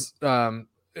was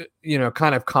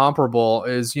kind of comparable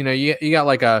is, you got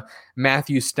like a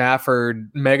Matthew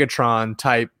Stafford Megatron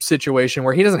type situation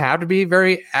where he doesn't have to be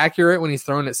very accurate when he's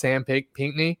throwing at Sam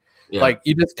Pinckney. Yeah. Like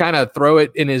you just kind of throw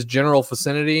it in his general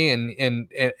vicinity,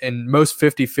 and most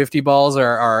 50-50 balls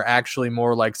are actually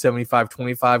more like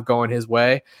 75-25 going his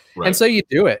way. Right. And so you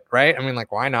do it, right? I mean,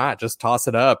 like, why not just toss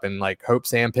it up and like hope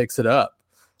Sam picks it up?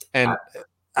 And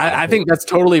I think that's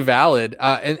totally valid.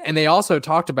 And they also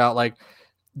talked about, like,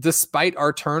 despite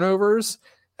our turnovers,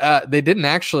 they didn't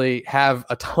actually have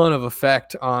a ton of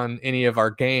effect on any of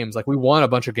our games. Like, we won a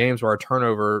bunch of games where our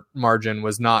turnover margin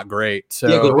was not great. So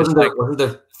yeah, but wasn't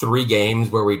there 3 games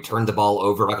where we turned the ball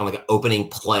over like on like an opening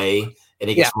play and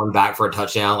it gets run back for a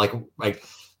touchdown? Like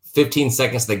 15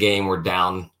 seconds of the game, we're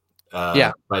down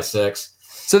by 6.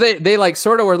 So they like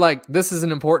sort of were like, this is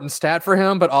an important stat for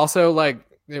him, but also like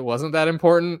it wasn't that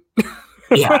important.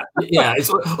 yeah. It's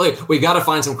like we got to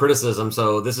find some criticism.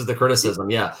 So this is the criticism.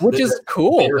 Yeah, which is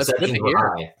cool. That's good to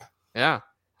hear. Yeah,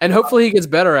 and hopefully he gets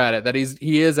better at it. That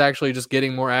he is actually just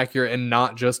getting more accurate and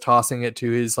not just tossing it to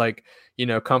his like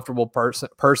comfortable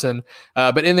person.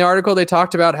 But in the article they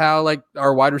talked about how like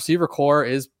our wide receiver core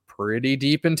is pretty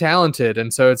deep and talented,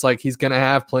 and so it's like he's going to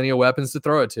have plenty of weapons to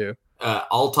throw it to.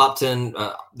 All top 10,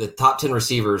 the top 10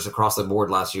 receivers across the board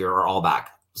last year are all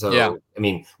back. So, yeah. I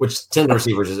mean, which 10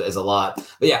 receivers is a lot.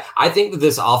 But yeah, I think that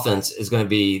this offense is going to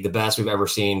be the best we've ever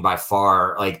seen by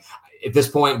far. Like at this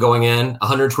point going in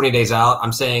 120 days out,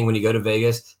 I'm saying when you go to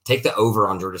Vegas, take the over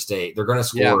on Georgia State. They're going to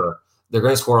score. Yeah. They're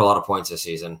going to score a lot of points this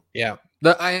season. Yeah.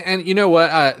 And you know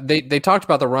what? They talked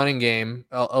about the running game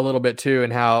a little bit too,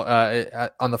 and how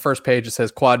on the first page it says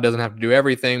Quad doesn't have to do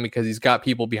everything because he's got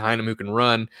people behind him who can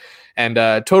run. And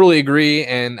totally agree,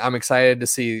 and I'm excited to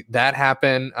see that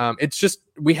happen. It's just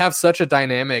we have such a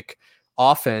dynamic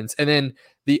offense. And then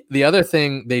the other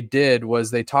thing they did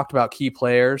was they talked about key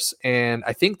players, and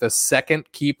I think the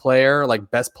second key player, like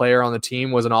best player on the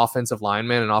team, was an offensive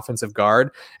lineman, an offensive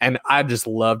guard, and I just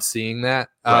loved seeing that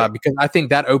because I think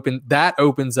that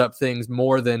opens up things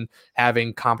more than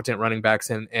having competent running backs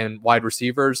and wide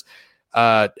receivers.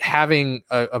 Having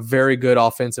a very good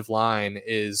offensive line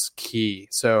is key.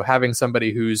 So having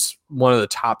somebody who's one of the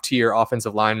top tier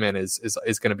offensive linemen is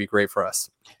going to be great for us.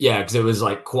 Yeah, because it was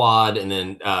like Quad and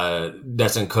then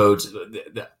Destin Coates,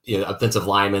 offensive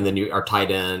lineman, then our tight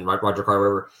end, Roger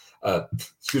Carter,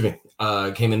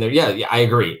 came in there. Yeah, I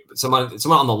agree. Someone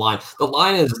on the line. The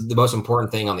line is the most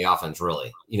important thing on the offense,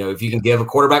 really. If you can give a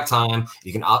quarterback time,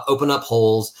 you can open up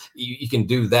holes. You can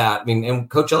do that. I mean, and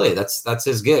Coach Elliott, that's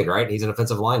his gig, right? He's an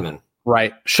offensive lineman.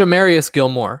 Right. Shamarius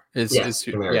Gilmore is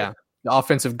the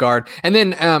offensive guard. And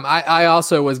then I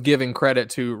also was giving credit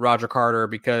to Roger Carter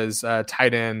because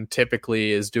tight end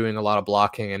typically is doing a lot of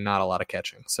blocking and not a lot of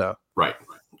catching. So right.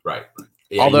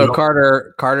 Yeah, although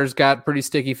Carter's got pretty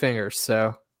sticky fingers,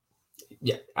 so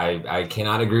yeah, I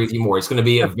cannot agree with you more. It's going to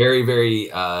be a very, very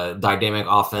dynamic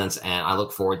offense, and I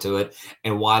look forward to it.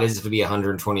 And why does it have to be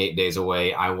 128 days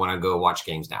away? I want to go watch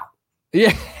games now.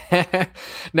 Yeah.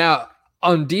 Now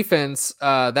on defense,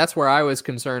 that's where I was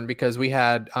concerned because we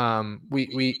had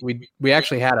we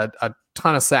actually had a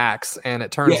ton of sacks, and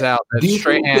it turns out that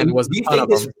Strahan was a ton of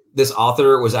them. This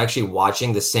author was actually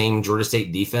watching the same Georgia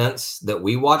State defense that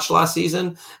we watched last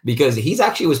season, because he's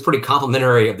actually was pretty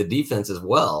complimentary of the defense as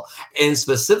well. And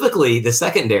specifically the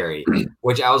secondary,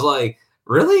 which I was like,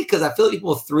 really? Because I feel like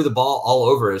people threw the ball all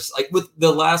over us. Like with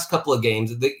the last couple of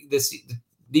games, the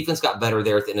defense got better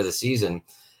there at the end of the season,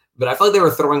 but I felt like they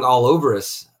were throwing all over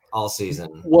us all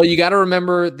season. Well, you got to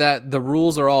remember that the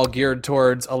rules are all geared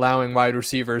towards allowing wide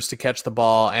receivers to catch the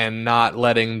ball and not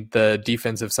letting the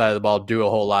defensive side of the ball do a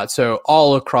whole lot. So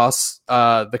all across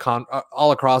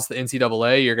all across the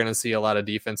NCAA, you're going to see a lot of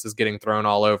defenses getting thrown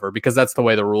all over because that's the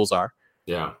way the rules are.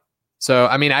 Yeah. So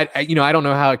I mean, I don't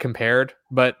know how it compared,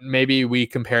 but maybe we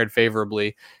compared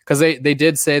favorably because they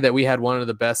did say that we had one of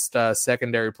the best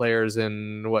secondary players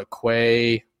in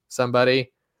Quay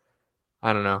somebody.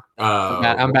 I don't know.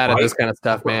 I'm bad at this kind of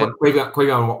stuff, man.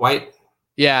 Quavion White?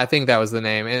 Yeah, I think that was the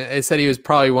name. And it said he was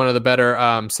probably one of the better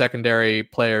secondary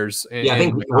players. I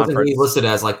think he listed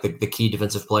as like the key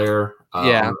defensive player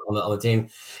on the team.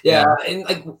 Yeah, and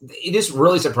like it just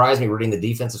really surprised me reading the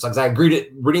defensive side. Because I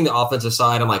agreed reading the offensive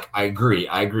side. I'm like, I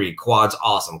agree. Quad's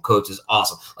awesome. Coach is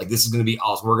awesome. Like this is going to be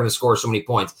awesome. We're going to score so many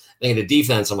points. Then the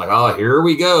defense, I'm like, oh, here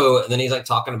we go. And then he's like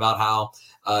talking about how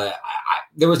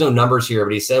there was no numbers here,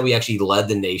 but he said we actually led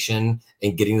the nation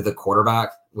in getting to the quarterback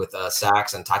with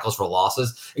sacks and tackles for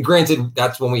losses. And granted,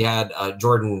 that's when we had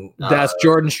Jordan. That's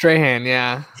Jordan Strahan,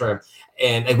 yeah.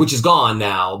 And which is gone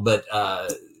now, but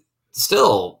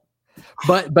still,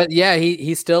 But yeah,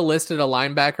 he still listed a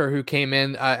linebacker who came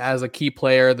in as a key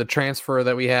player. The transfer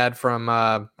that we had from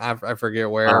I forget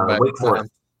where, but Wake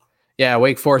Forest. Yeah,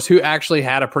 Wake Forest, who actually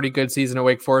had a pretty good season at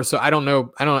Wake Forest. So I don't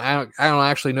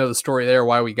actually know the story there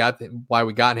why we got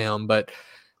him, but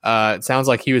it sounds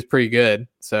like he was pretty good.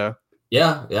 So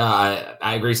yeah,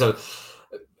 I agree. So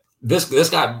this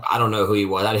guy, I don't know who he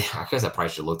was. I guess I probably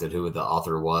should have looked at who the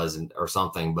author was or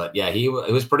something. But yeah, it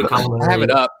was pretty complimentary. I have it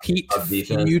up. Pete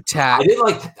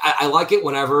Fiutak. I like it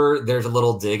whenever there's a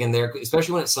little dig in there,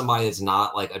 especially when it's somebody that's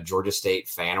not like a Georgia State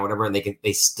fan or whatever, and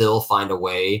they still find a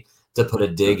way to put a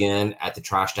dig in at the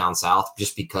Trash Down South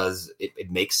just because it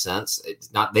makes sense.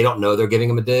 It's not, they don't know they're giving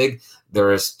him a dig.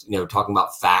 They're just, talking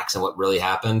about facts and what really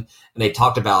happened. And they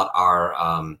talked about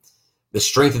the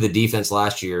strength of the defense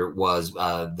last year was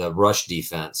the rush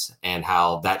defense and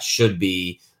how that should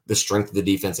be the strength of the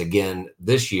defense again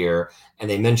this year. And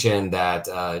they mentioned that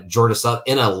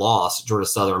in a loss, Georgia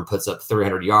Southern puts up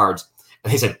 300 yards.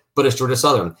 And they said, but it's Georgia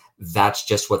Southern. That's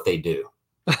just what they do.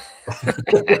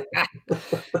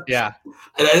 Yeah.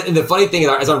 And the funny thing is,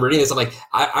 as I'm reading this, I'm like,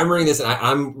 I'm reading this and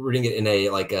I'm reading it in a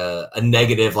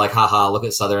negative, like, haha, look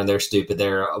at Southern, they're stupid.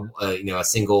 They're a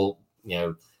single,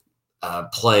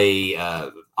 play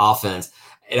offense.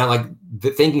 And I'm like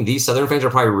thinking these Southern fans are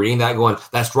probably reading that going,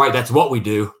 that's right. That's what we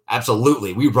do.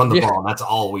 Absolutely. We run the ball. And that's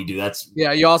all we do.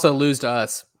 You also lose to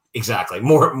us. Exactly.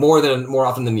 More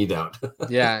often than you don't.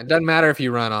 Yeah. It doesn't matter if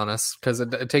you run on us because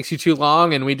it takes you too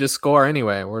long and we just score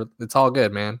anyway. It's all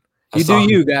good, man.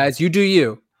 You guys. You do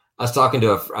you. I was talking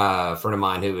to a friend of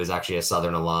mine who is actually a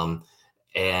Southern alum,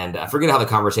 and I forget how the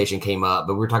conversation came up,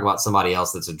 but we were talking about somebody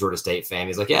else that's a Georgia State fan.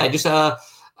 He's like, yeah, just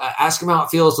ask him how it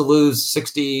feels to lose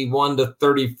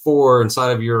 61-34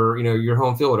 inside of your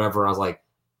home field, whatever. And I was like,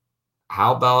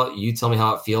 how about you tell me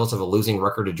how it feels to have a losing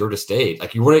record at Georgia State?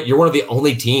 Like you're one of the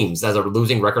only teams that has a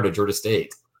losing record at Georgia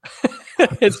State.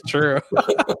 It's true.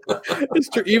 It's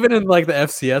true. Even in like the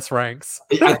FCS ranks.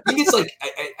 I think it's like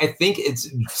I think it's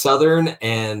Southern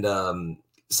and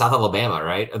South Alabama,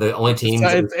 right? Are the only teams.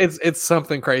 It's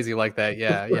something crazy like that.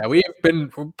 Yeah. We've been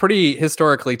pretty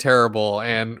historically terrible,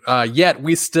 and yet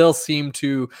we still seem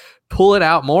to pull it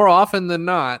out more often than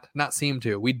not. Not seem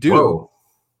to. We do. Whoa.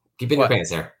 Keep in your pants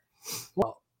there.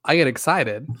 Well, I get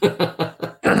excited.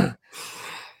 Yeah.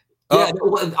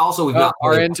 Also, we've got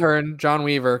our intern John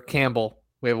Weaver Campbell.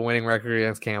 We have a winning record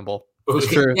against Campbell. It's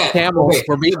true. Yeah, Campbell,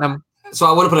 we're beating them. So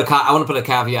I want to put a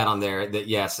caveat on there that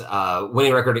yes,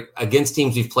 winning record against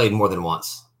teams we've played more than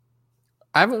once.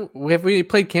 Have we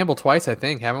played Campbell twice? I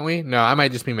think, haven't we? No, I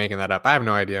might just be making that up. I have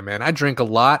no idea, man. I drink a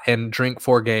lot and drink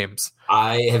 4 games.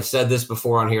 I have said this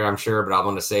before on here, I'm sure, but I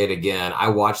want to say it again. I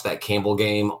watched that Campbell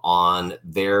game on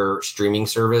their streaming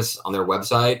service on their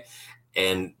website,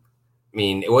 and I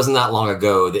mean, it wasn't that long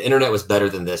ago. The internet was better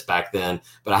than this back then,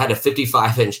 but I had a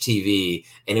 55-inch TV,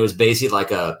 and it was basically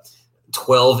like a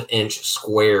 12-inch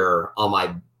square on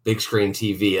my big screen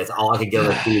TV. That's all I could get on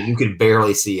the TV. You could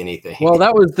barely see anything. Well,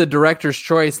 that was the director's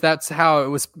choice. That's how it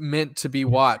was meant to be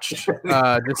watched,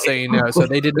 just so you know. So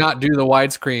they did not do the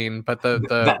widescreen, but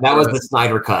that was the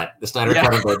Snyder cut. The Snyder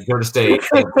cut of the Georgia State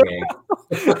game.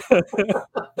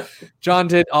 John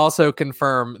did also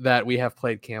confirm that we have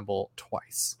played Campbell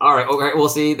twice. All right. Okay. We'll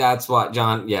see. That's what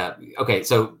John. Yeah. Okay.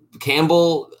 So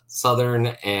Campbell, Southern,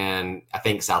 and I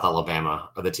think South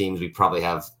Alabama are the teams we probably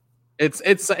have.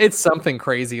 It's something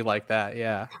crazy like that.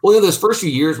 Yeah. Well, those first few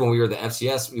years when we were the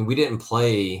FCS, we didn't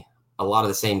play a lot of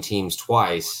the same teams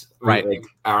twice. Right.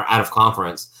 Are out of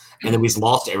conference, and then we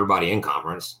lost to everybody in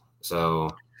conference.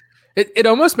 So it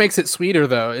almost makes it sweeter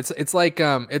though. It's like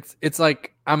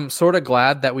I'm sort of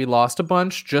glad that we lost a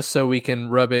bunch just so we can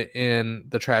rub it in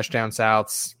the Trash Down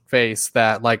South's face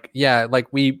that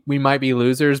we might be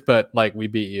losers, but like we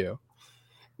beat you.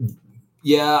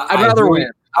 Yeah, I'd rather win.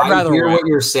 I hear what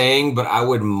you're saying, but I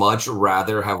would much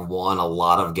rather have won a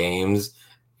lot of games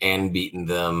and beaten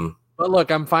them. But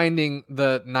look, I'm finding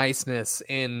the niceness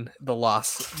in the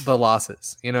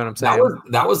losses. You know what I'm saying?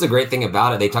 That was the great thing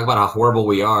about it. They talk about how horrible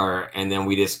we are, and then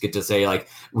we just get to say like,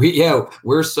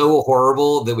 we're so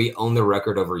horrible that we own the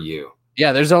record over you.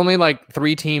 Yeah, there's only like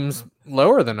 3 teams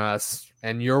lower than us,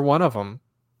 and you're one of them.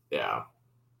 Yeah.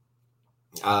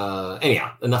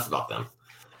 Anyhow, enough about them.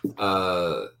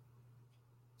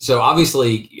 So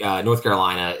obviously, North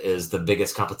Carolina is the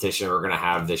biggest competition we're going to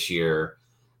have this year.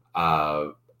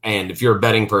 And if you're a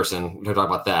betting person, we're going to talk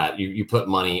about that. You put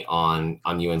money on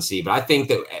UNC, but I think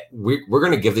that we're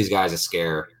going to give these guys a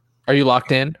scare. Are you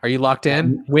locked in?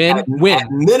 Win. At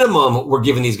minimum, we're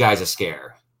giving these guys a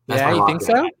scare. That's you think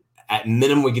so? at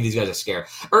minimum, we give these guys a scare.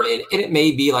 And it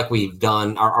may be like we've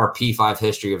done our P5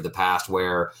 history of the past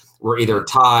where we're either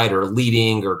tied or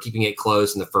leading or keeping it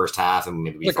close in the first half and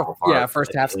maybe we fall apart. Yeah,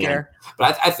 first half scare.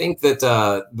 But I think that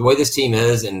the way this team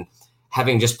is and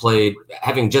having just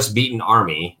beaten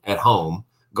Army at home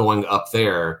going up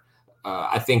there,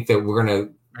 I think that they're going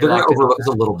to overlook us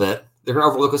a little bit. They're going to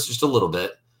overlook us just a little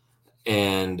bit.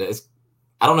 And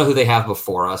I don't know who they have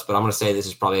before us, but I'm going to say this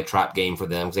is probably a trap game for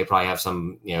them because they probably have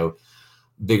some,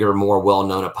 bigger, more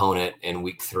well-known opponent in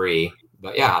week 3.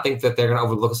 But yeah, I think that they're going to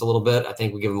overlook us a little bit. I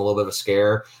think we give them a little bit of a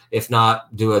scare. If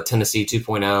not, do a Tennessee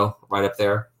 2.0 right up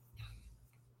there.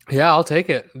 Yeah, I'll take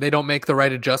it. They don't make the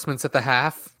right adjustments at the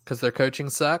half because their coaching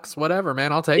sucks. Whatever,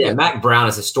 man. I'll take it. Yeah, Mac Brown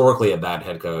is historically a bad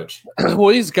head coach. Well,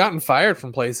 he's gotten fired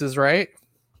from places, right?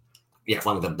 Yeah,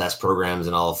 one of the best programs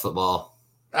in all of football.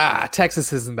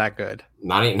 Texas isn't that good.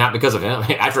 Not because of him.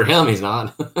 After him, he's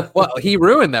not. Well, he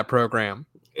ruined that program.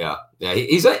 Yeah.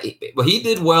 He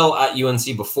did well at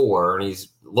UNC before, and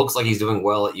looks like he's doing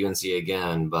well at UNC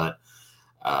again. But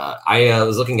I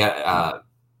was looking at.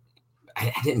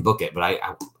 I didn't book it, but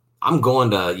I'm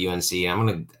going to UNC. I'm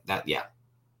gonna that. Yeah.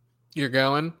 You're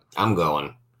going? I'm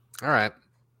going. All right.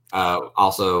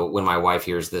 Also, when my wife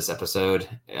hears this episode,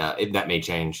 that may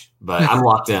change, but I'm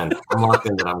locked in. I'm locked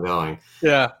in that I'm going.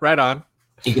 Yeah, right on.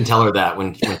 You can tell her that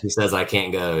when she says I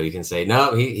can't go, you can say,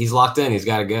 no, he's locked in. He's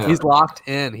got to go. He's locked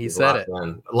in. He's said it.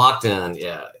 Locked in.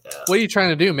 Yeah. What are you trying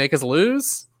to do? Make us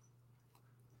lose?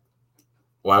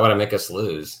 Why would I make us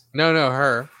lose? No,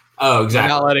 her. Oh,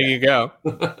 exactly. I'm not letting you go.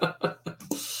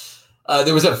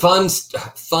 There was a fun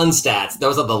stats. That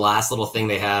was the last little thing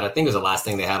they had. I think it was the last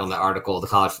thing they had on the article, the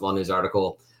College Football News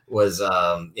article was,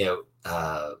 one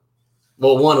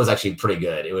was actually pretty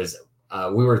good. It was,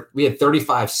 we had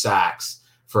 35 sacks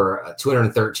for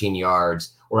 213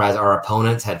 yards, whereas our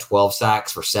opponents had 12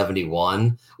 sacks for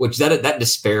 71, which that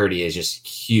disparity is just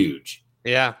huge.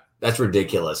 Yeah. That's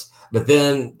ridiculous. But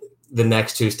then the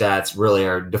next two stats really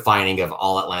are defining of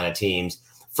all Atlanta teams.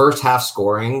 First half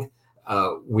scoring,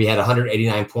 we had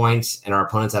 189 points and our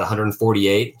opponents had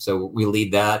 148. So we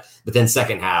lead that. But then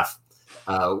second half,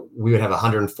 we would have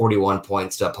 141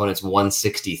 points to opponents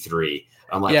 163.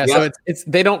 I'm like, so it's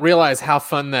they don't realize how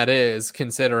fun that is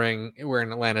considering we're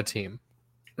an Atlanta team.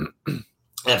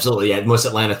 Absolutely. Yeah. Most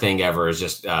Atlanta thing ever is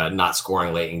just not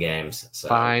scoring late in games. So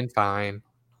Fine.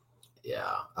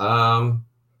 Yeah.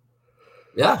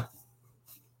 Yeah.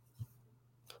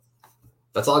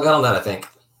 That's all I got on that, I think.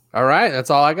 All right. That's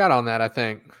all I got on that, I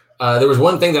think. There was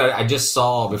one thing that I just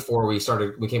saw before we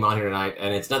came on here tonight,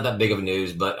 and it's not that big of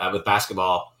news, but with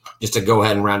basketball, just to go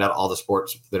ahead and round out all the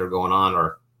sports that are going on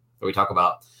or that we talk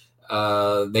about,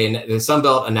 the Sun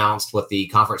Belt announced what the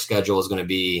conference schedule is going to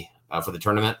be for the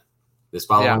tournament this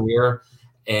following year.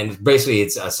 And basically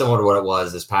it's similar to what it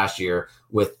was this past year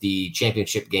with the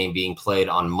championship game being played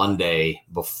on Monday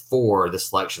before the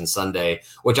selection Sunday,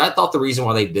 which I thought the reason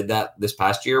why they did that this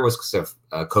past year was because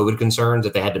of COVID concerns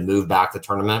that they had to move back the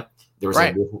tournament. There's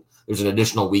an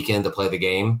additional weekend to play the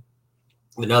game,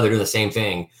 but no, they're doing the same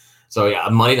thing. So yeah,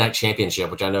 a Monday night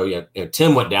championship, which I know,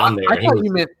 Tim went down there. I thought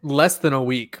you meant less than a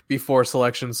week before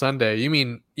selection Sunday. You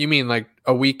mean like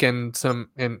a week and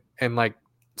like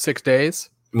 6 days?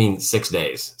 I mean, 6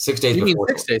 days. 6 days. You mean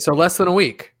 6 days? So less than a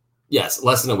week. Yes,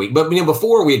 less than a week. But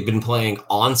before we had been playing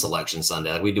on selection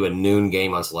Sunday, like we do a noon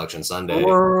game on selection Sunday.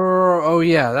 Oh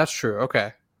yeah, that's true.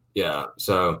 Okay. Yeah.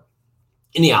 So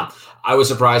anyhow, I was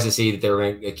surprised to see that they were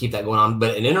going to keep that going on.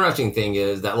 But an interesting thing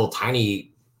is that little tiny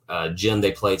gym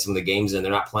they played some of the games in.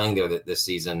 They're not playing there this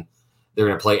season. They're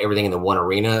going to play everything in the one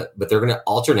arena, but they're going to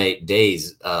alternate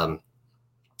days. The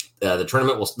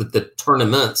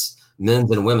tournaments,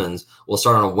 men's and women's, will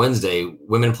start on a Wednesday.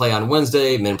 Women play on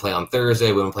Wednesday, men play on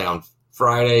Thursday, women play on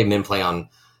Friday, men play on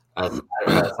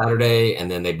Saturday, and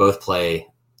then they both play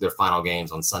their final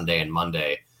games on Sunday and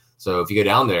Monday. So if you go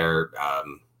down there,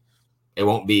 it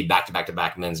won't be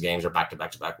back-to-back-to-back men's games or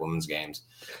back-to-back-to-back women's games.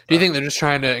 Do you think they're just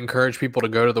trying to encourage people to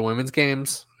go to the women's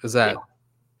games? Is that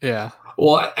 – yeah.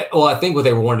 Well, I think what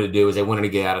they wanted to do is they wanted to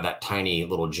get out of that tiny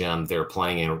little gym they were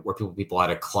playing in where people had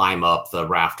to climb up the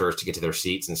rafters to get to their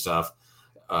seats and stuff.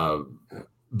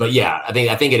 But yeah, I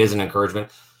think it is an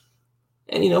encouragement.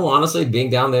 And, honestly, being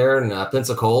down there in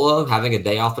Pensacola, having a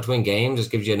day off between games just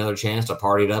gives you another chance to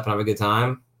party it up and have a good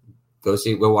time. Go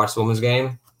watch the women's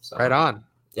game. So, right on.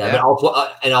 Yeah. But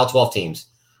all 12 teams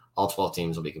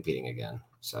will be competing again.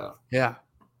 So yeah.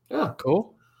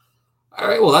 Cool. All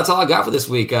right. Well, that's all I got for this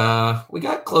week. We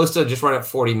got close to just right at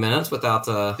 40 minutes without.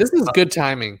 This is good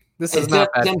timing. This is not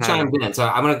bad timing. Chimed in, so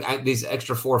I'm gonna these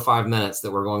extra 4 or 5 minutes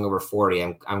that we're going over 40.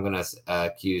 I'm gonna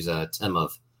accuse Tim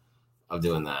of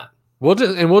doing that.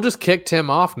 We'll just kick Tim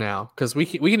off now because we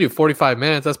can do 45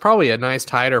 minutes. That's probably a nice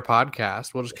tighter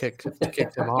podcast. We'll just kick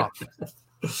Tim off.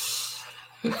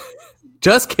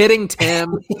 Just kidding,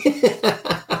 Tim.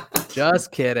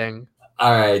 Just kidding.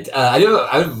 All right. I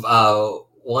have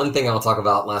one thing I'll talk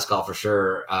about last call for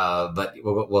sure, but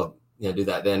we'll do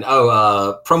that then.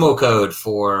 Promo code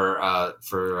for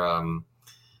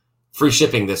free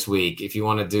shipping this week. If you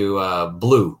want to do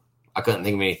Blue, I couldn't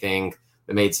think of anything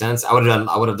that made sense. I would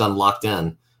have done Locked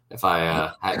In if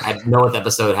I know what the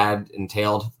episode had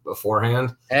entailed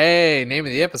beforehand. Hey, name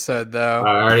of the episode though.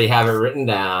 I already have it written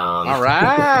down. All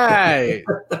right.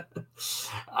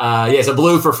 So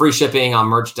Blue for free shipping on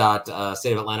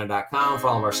merch.stateofatlanta.com for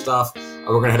all of our stuff. We're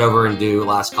going to head over and do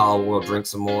last call. We'll drink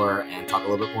some more and talk a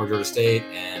little bit more Georgia State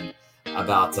and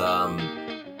about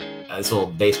this little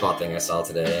baseball thing I saw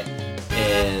today.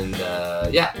 And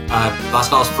last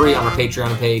call is free on our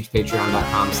Patreon page,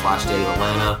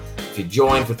 patreon.com/stateofatlanta. If you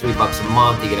join for $3 a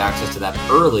month, you get access to that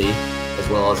early, as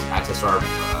well as access to our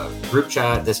group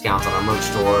chat, discounts on our merch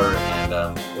store, and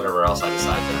whatever else I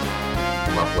decide to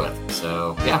come up with.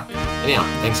 So anyhow,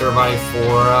 thanks everybody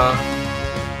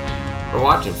for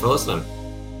watching, for listening.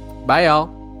 Bye, y'all.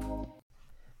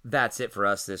 That's it for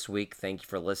us this week. Thank you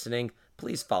for listening.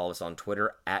 Please follow us on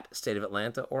Twitter @State of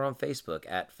Atlanta or on Facebook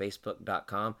at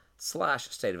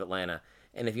facebook.com/State of Atlanta.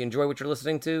 And if you enjoy what you're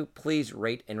listening to, please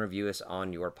rate and review us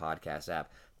on your podcast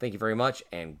app. Thank you very much,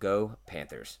 and go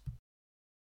Panthers.